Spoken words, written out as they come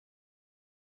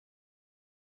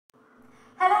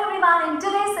Hello everyone, in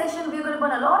today's session we're going to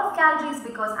burn a lot of calories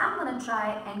because I'm going to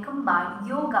try and combine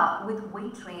yoga with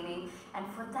weight training, and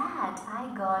for that I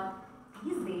got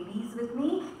these ladies with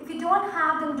me. If you don't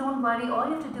have them, don't worry. All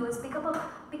you have to do is pick up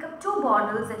two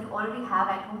bottles that you already have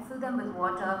at home, fill them with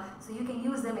water so you can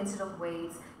use them instead of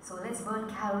weights. So let's burn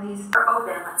calories. For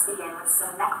open, let's begin with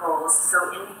some neck rolls. So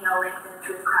inhale, lengthen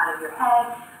through the crown of your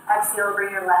head. Exhale,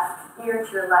 bring your left ear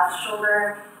to your left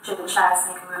shoulder, chin to chest,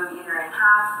 and you can move either in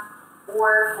half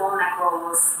or full neck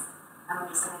rolls. I'm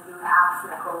just going to do half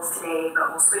neck rolls today, but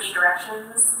we'll switch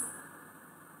directions.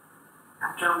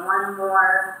 After one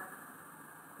more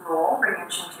roll, bring your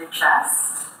chin to your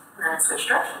chest, and then switch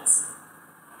directions.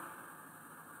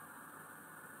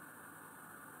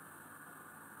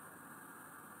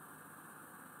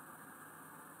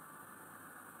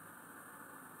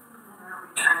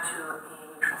 Return to a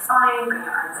neutral spine, bring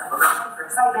your arms up overhead for a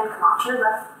side bend, come off to your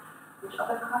left, reach up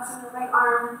and across with your right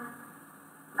arm,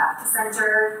 back to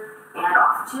center, and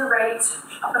off to your right,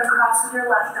 reach up and across with your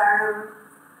left arm,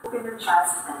 open your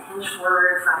chest, and hinge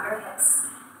forward from your hips.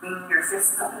 Bring your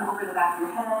fists up and over the back of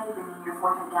your head, bringing your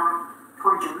forehead down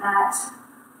towards your mat,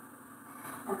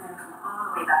 and then come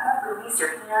all the way back up, release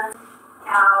your hands,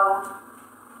 cow,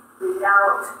 breathe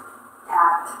out,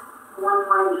 cat, one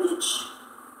line each.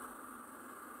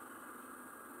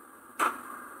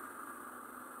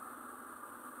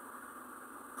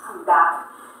 Come back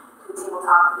to the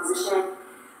tabletop position,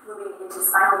 moving into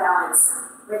spinal balance.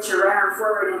 Reach your right arm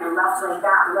forward and your left leg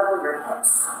back, level your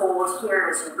hips. Hold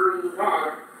here as you breathe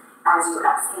in. As you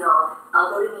exhale,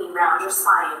 elbow to knee, round your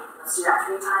spine. Let's do that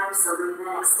 3 times. So breathe in,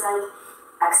 extend,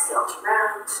 exhale to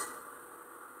round,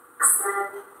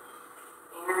 extend,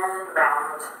 and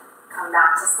round. Come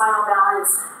back to spinal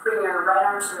balance. Bring your right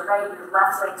arm to the right, your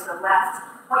left leg to the left.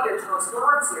 Point your toes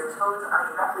forward so your toes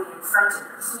are directly in front of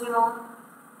your heel.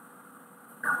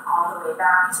 Come all the way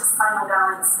back to spinal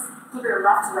balance. Keep your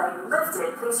left leg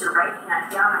lifted. Place your right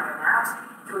hand down on your mat.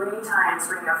 3 times.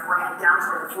 Bring your forehead down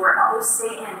toward the floor. Elbows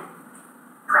stay in.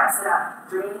 Press it up.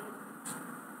 3,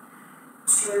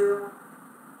 2,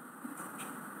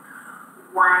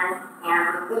 1,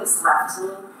 and release. Left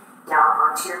knee down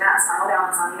onto your mat. Spinal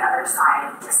balance on the other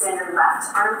side. Extend your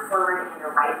left arm forward and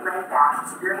your right leg back.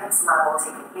 Keep your hips level.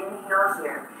 Take an inhale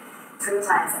here. 3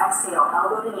 times. Exhale.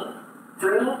 Elbow to knee.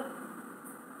 3,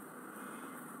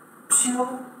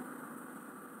 2,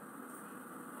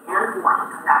 and 1.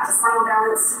 Come back to spinal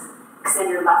balance. Extend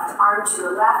your left arm to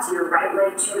the left, your right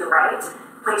leg to the right.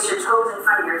 Place your toes in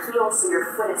front of your heels so your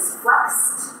foot is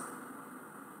flexed.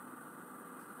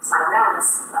 Spinal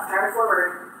balance. Left arm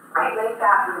forward, right leg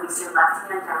back. Release your left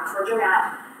hand down towards your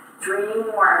mat. 3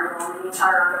 more. Rolling each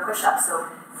other on the push-up. So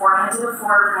forehead to the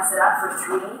floor. Press it up for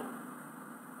 3,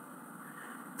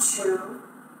 2,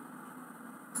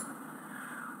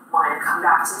 1. Come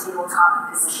back to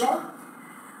tabletop position.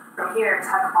 From here,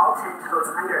 tuck all 10 toes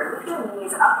under. Lift your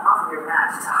knees up off of your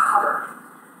mat to hover.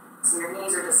 So your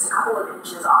knees are just a couple of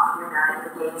inches off your mat, and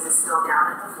the gaze is still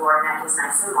down at the floor. Neck is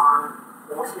nice and long.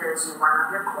 Hold here as you warm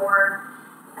up your core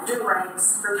and your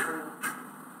legs for 3,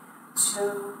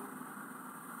 2,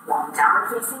 1.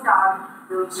 Downward facing dog.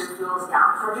 Release your heels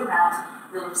down toward your mat.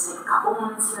 Then just take a couple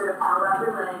minutes here to pedal out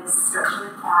your legs, stretching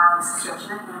your calves, stretching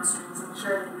your hamstrings, and make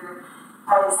sure that your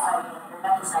head is heavy and your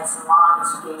neck is nice and long as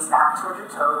you gaze back toward your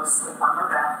toes. Take one more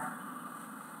breath.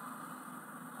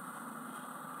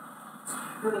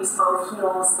 Release both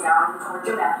heels down toward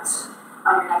your mat.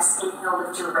 On your next inhale,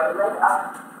 lift your right leg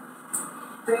up.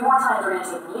 3 more times, we're going to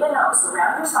take knee to nose. So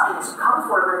round your spine as you come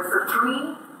forward for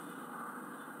 3,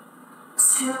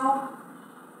 2,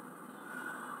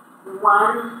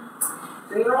 1.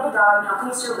 3-legged dog. Now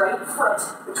place your right foot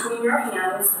between your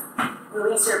hands.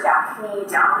 Release your back knee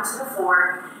down onto the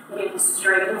floor. Begin to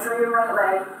straighten through your right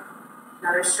leg.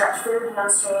 Another stretch through your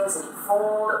hamstrings and you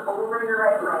fold over your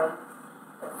right leg.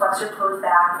 Flex your toes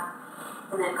back.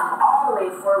 And then come all the way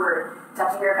forward,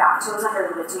 tucking your back toes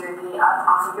under, lifting your knee up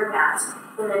off of your mat.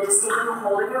 And then just taking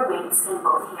hold of your weights in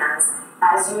both hands.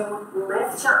 As you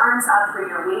lift your arms up, bring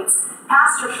your weights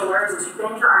past your shoulders as you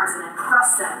bend your arms and then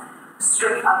press them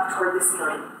straight up toward the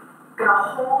ceiling. You're going to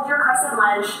hold your crescent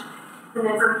lunge. And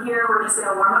then from here, we're just going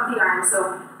to warm up the arms.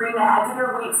 So bring the heads of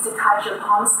your weights to touch, your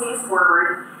palms face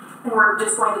forward. And we're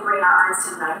just going to bring our arms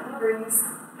to 90 degrees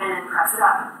and then press it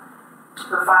up.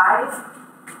 For 5,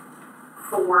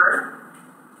 4,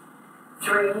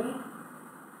 3,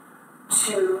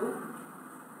 2,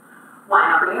 1.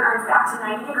 Now bring your arms back to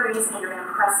 90 degrees and you're going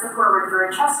to press them forward for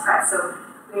a chest press. So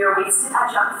bring your weights to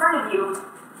touch up in front of you.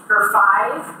 For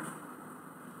 5,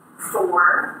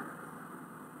 4,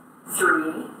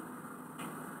 3,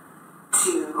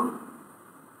 2,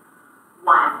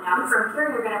 1. Now am. From here,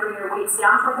 you're going to bring your weights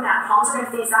down toward the mat. Palms are going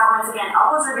to face out once again.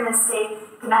 Elbows are going to stay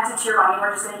connected to your body.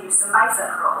 We're just going to do some bicep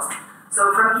curls.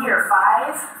 So from here,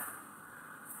 5,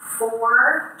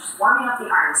 4, just warming up the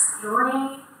arms.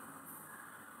 3,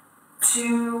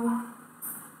 2,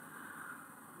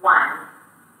 1.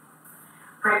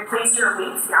 Place your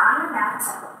weights down on your mat,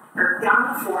 or down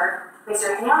on the floor. Place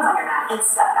your hands on your mat and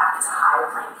step back to high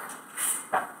plank.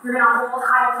 You're going to hold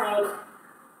high plank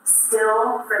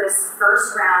still for this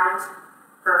first round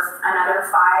for another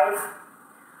 5,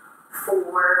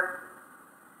 4,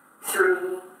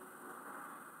 3,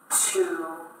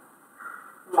 2,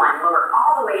 1. Lower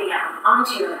all the way down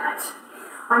onto your mat.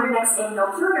 On your next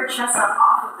inhale, peel your chest up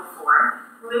off of the floor.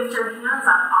 Lift your hands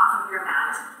up off of your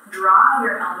mat. Draw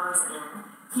your elbows in.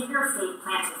 Keep your feet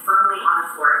planted firmly on the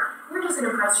floor. You're just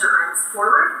going to press your arms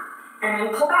forward and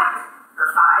then pull back for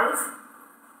 5,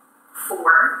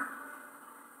 4,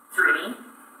 3,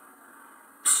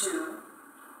 2,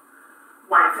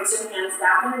 1. Place your hands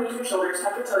back underneath your shoulders,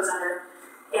 tuck your toes under,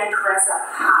 and press up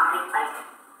high plank.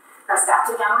 Press back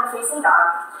to downward facing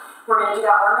dog. We're going to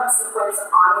do that warm-up sequence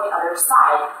on the other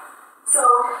side. So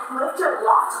lift your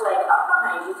left leg up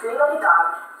behind you, three-legged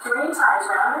dog, 3 times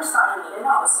round your spine, knee to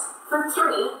nose. For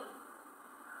 3,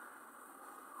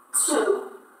 2,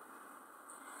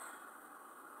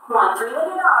 1.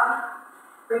 Three-legged dog.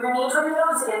 Bring your knee toward your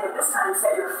nose again, but this time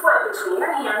set your foot between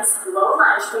your hands, low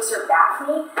lunge, place your back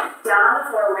knee down on the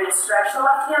floor. We're going to stretch the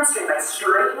left hamstring by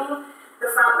straightening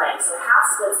the front leg. So half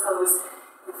split pose,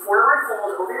 and forward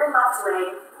fold over your left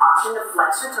leg, option to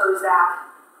flex your toes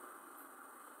back.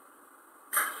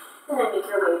 And then make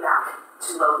your way back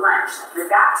to low lunge. Tuck your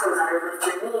back toes under, lift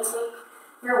your knee, take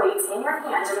your weights in your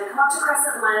hands. You're going to come up to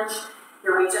crescent lunge.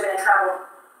 Your weights are going to travel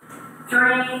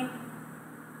 3,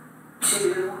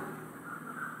 2,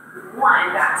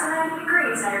 1. Back to 90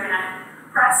 degrees. Now you're going to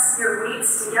press your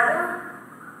weights together.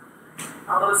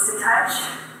 Elbows to touch.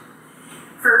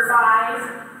 For 5,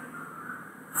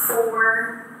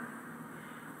 4,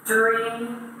 3,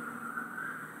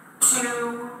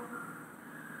 2,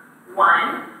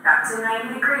 1. Back to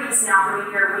 90 degrees. Now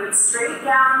bring your weights straight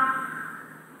down.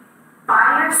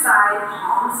 By your side,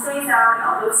 palms face out,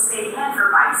 elbows stay in for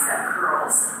bicep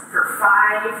curls. For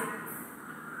 5,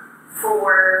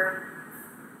 4,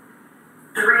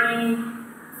 3,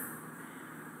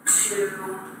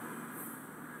 2,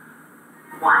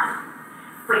 1.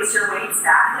 Place your weights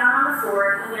back down on the floor,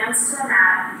 hands to the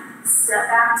mat. Step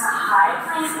back to high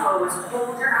plank pose.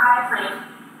 Hold your high plank.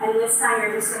 And this time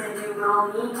you're just going to do little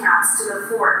kneecaps to the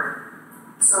floor.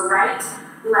 So right,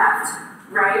 left,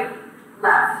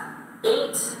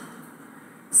 8,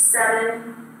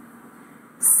 7,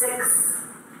 6,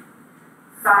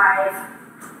 5,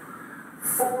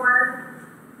 4,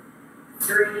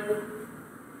 3,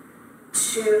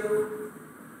 2,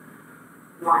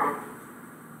 1.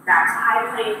 Back to high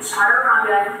plank,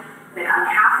 chaturanga. Then come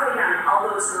halfway down,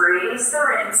 elbows raise the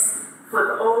ribs.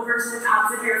 Flip over to the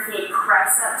tops of your feet,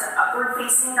 press up to upward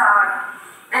facing dog,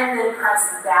 and then press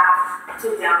back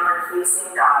to downward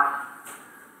facing dog.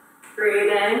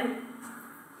 Breathe in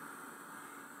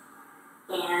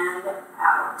and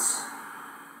out.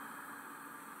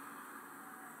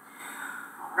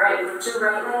 All right, lift your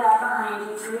right leg up behind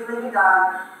you, three-legged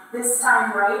dog. This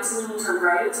time, right knee to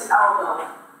right elbow.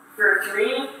 For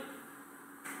 3,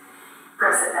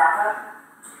 press it back up.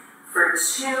 For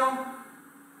 2,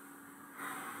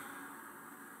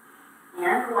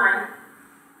 and 1.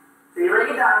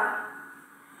 Three-legged dog.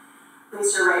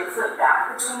 Place your right foot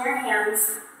back between your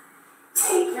hands.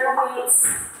 Take your weights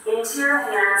into your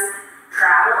hands.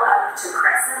 Travel up to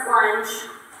crescent lunge.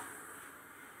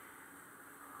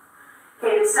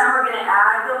 Okay, this time we're going to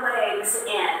add the legs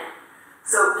in.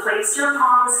 So place your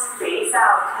palms face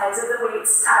out, heads of the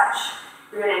weights touch.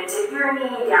 You're going to dip your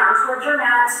knee down towards your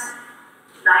mat,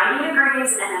 90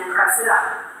 degrees, and then press it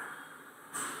up.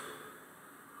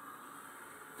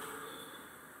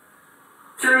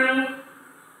 3,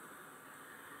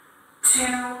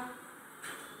 2,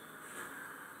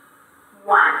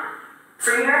 1.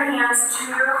 Bring your hands to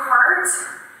your heart.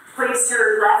 Place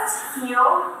your left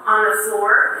heel on the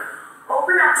floor.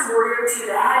 Open up to warrior 2.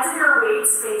 The heads of your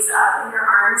weights face up and your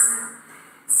arms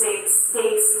stay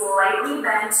slightly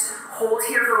bent. Hold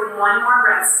here for 1 more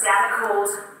breath. Static hold.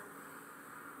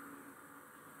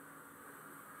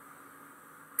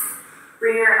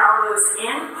 Bring your elbows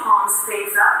in, palms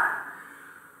face up.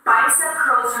 Bicep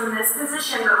curls from this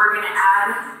position, but we're going to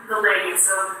add the legs.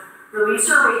 So release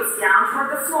your weights down toward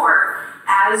the floor.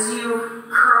 As you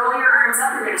curl your arms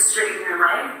up, you're going to straighten your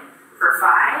leg for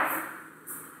 5,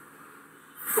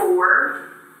 4,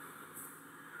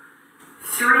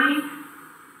 3,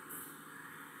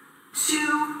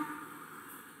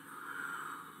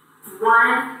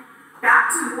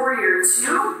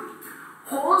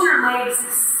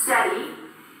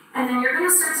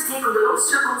 going to start to take little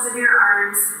circles of your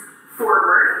arms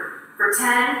forward for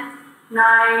 10,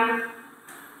 9,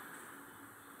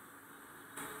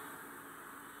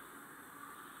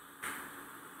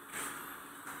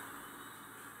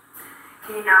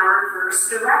 okay, now reverse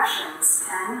directions.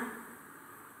 10,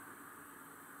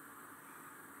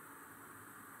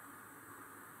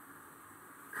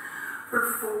 for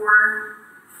 4,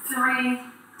 3,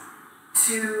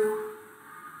 2,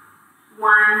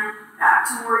 1. Back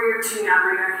to warrior 2. Now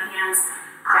bring your hands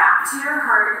back to your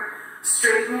heart.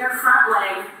 Straighten your front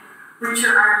leg. Reach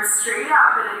your arms straight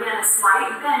out, but again, a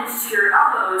slight bend to your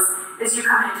elbows as you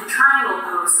come into triangle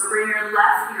pose. So bring your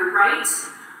right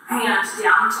hand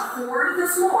down toward the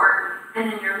floor,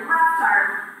 and then your left arm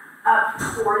up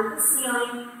toward the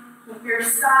ceiling. Keep your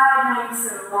side nice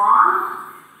and long.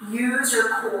 Use your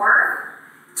core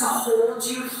to hold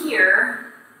you here.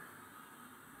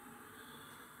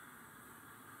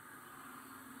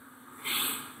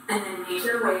 And then make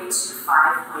your way to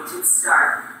 5-pointed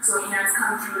star. So hands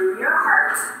come through your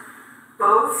heart,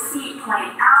 both feet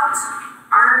point out,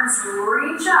 arms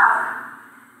reach up,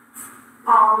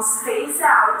 palms face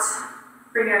out.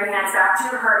 Bring your hands back to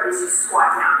your heart as you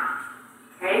squat down.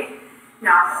 Okay?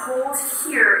 Now hold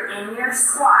here in your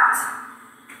squat.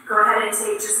 Go ahead and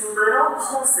take just little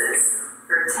pulses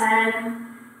for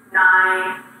 10,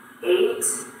 9, 8,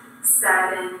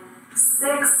 7,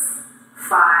 6,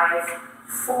 5,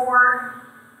 4,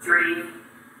 3,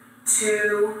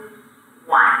 2,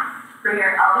 1. Bring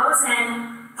your elbows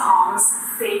in, palms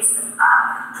face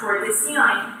up toward the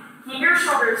ceiling. Keep your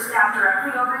shoulders stacked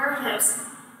directly over your hips.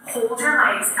 Hold your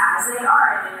legs as they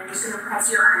are, and then you're just going to press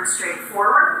your arms straight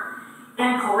forward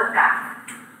and pull it back.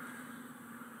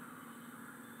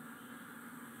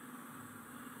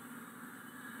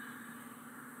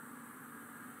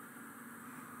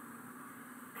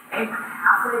 Okay, we're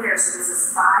halfway there. So this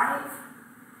is 5,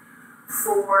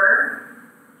 4,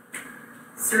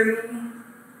 3,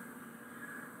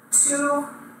 2,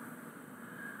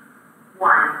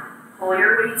 1. Pull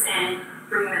your weights in,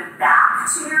 bring them back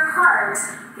to your heart.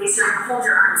 Okay, so you're going to hold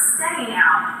your arms steady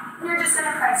now, and you're just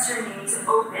going to press your knees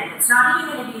open. It's not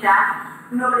even going to be that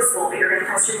noticeable, but you're going to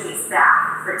press your knees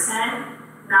back for 10,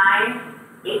 9,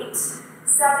 8,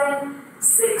 7,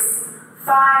 6,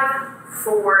 5,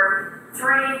 4,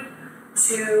 3,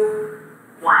 2,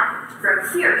 1. From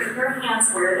here, keep your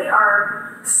hands where they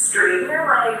are, straighten your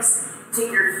legs,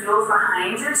 take your heels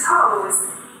behind your toes,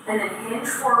 and then hinge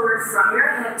forward from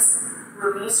your hips,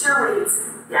 release your weights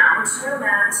down to your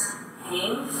mat,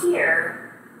 hang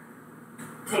here,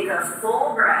 take a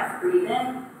full breath, breathe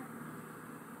in,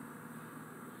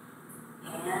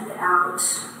 and out.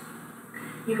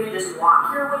 You can just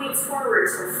walk your weights forward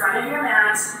to the front of your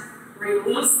mat,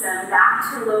 release them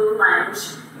back to low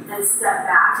lunge, and step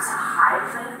back to high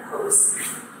plank pose.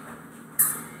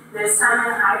 This time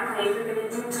in high plank, you're going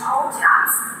to do toe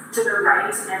taps to the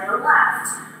right and the left.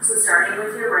 So starting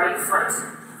with your right foot.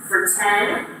 For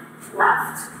 10,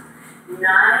 left.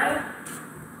 9,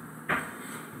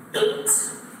 8,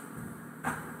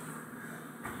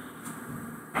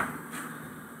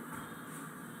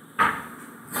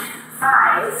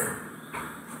 5,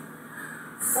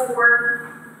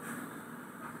 4,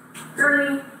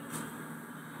 3,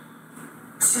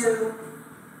 2,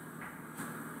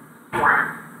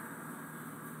 1.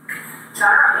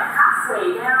 Chaturanga, halfway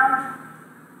down,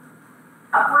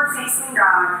 upward facing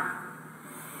dog,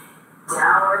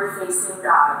 downward facing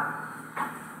dog.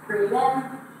 Breathe in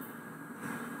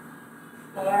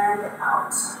and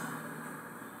out.